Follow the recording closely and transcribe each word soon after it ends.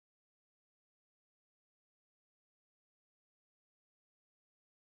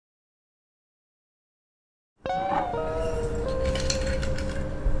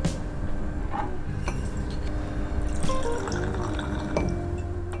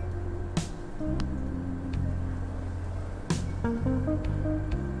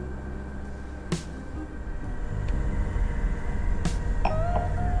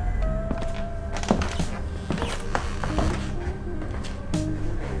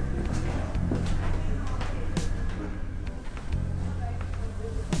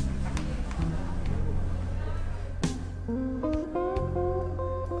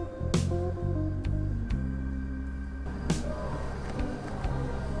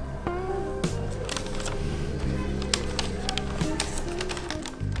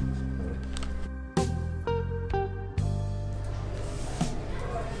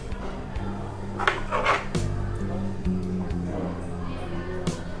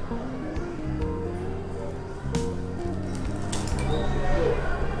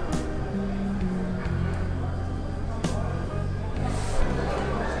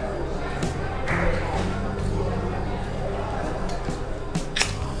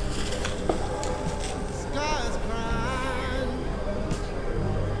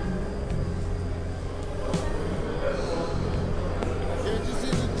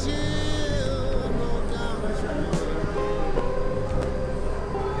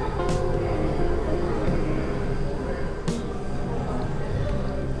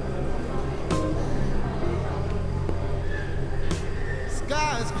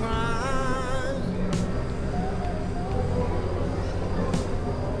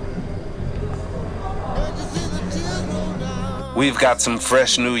We've got some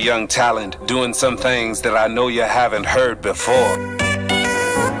fresh new young talent doing some things that I know you haven't heard before.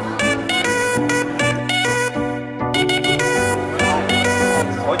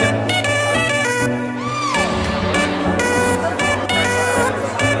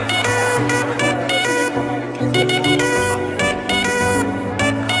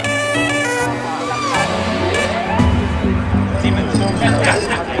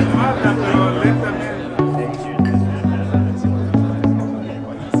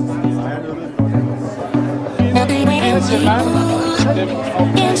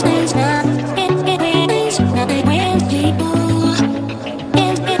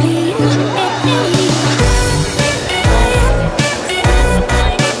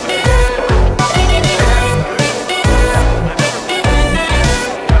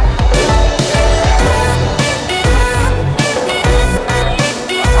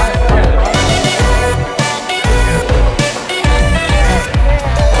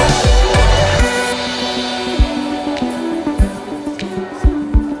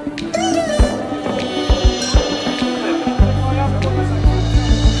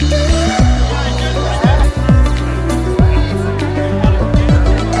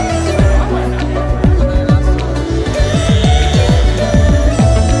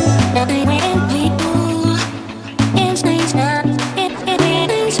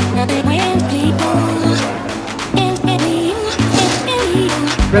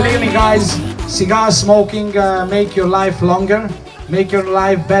 Believe me guys, cigar smoking make your life longer, make your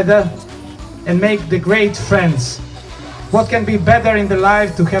life better, and make the great friends. What can be better in the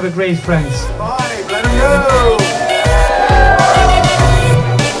life to have a great friends? Bye, let them go!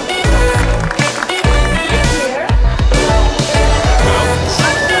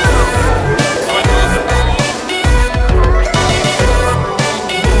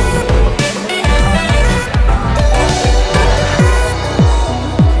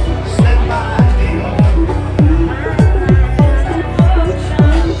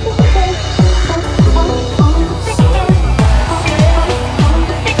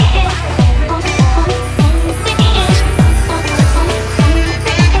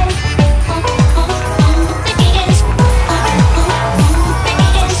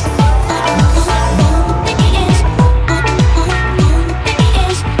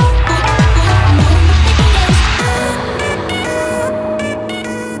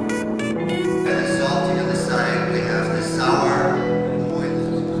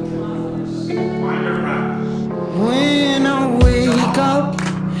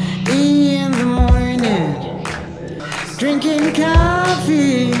 Drinking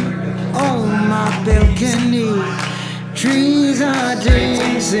coffee on my balcony. Trees are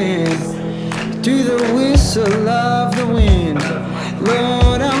dancing to the whistle of the wind.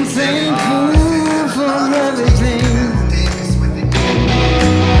 Lord, I'm thankful for everything.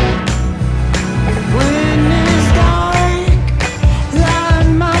 When it's dark, light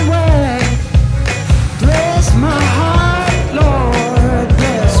my way. Bless my heart, Lord,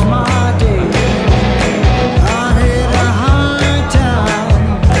 bless my day.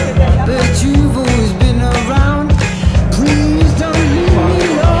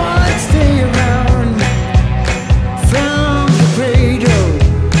 From the cradle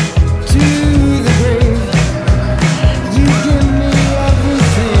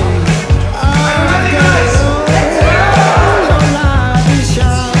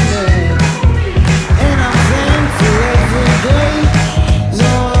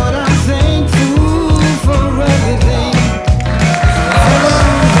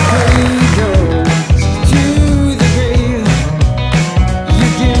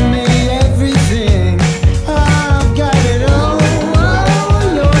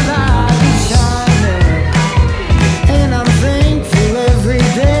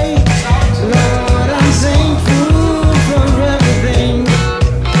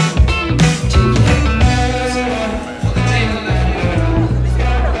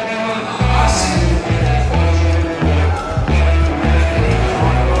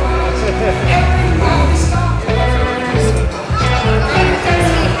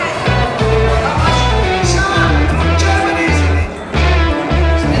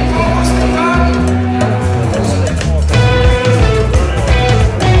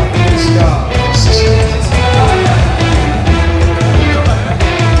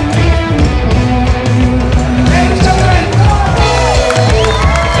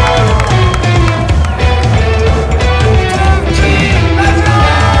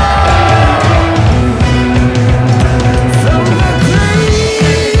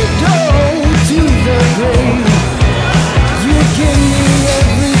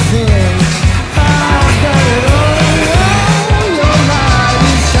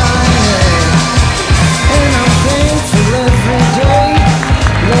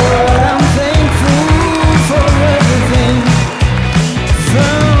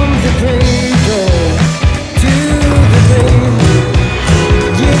dream.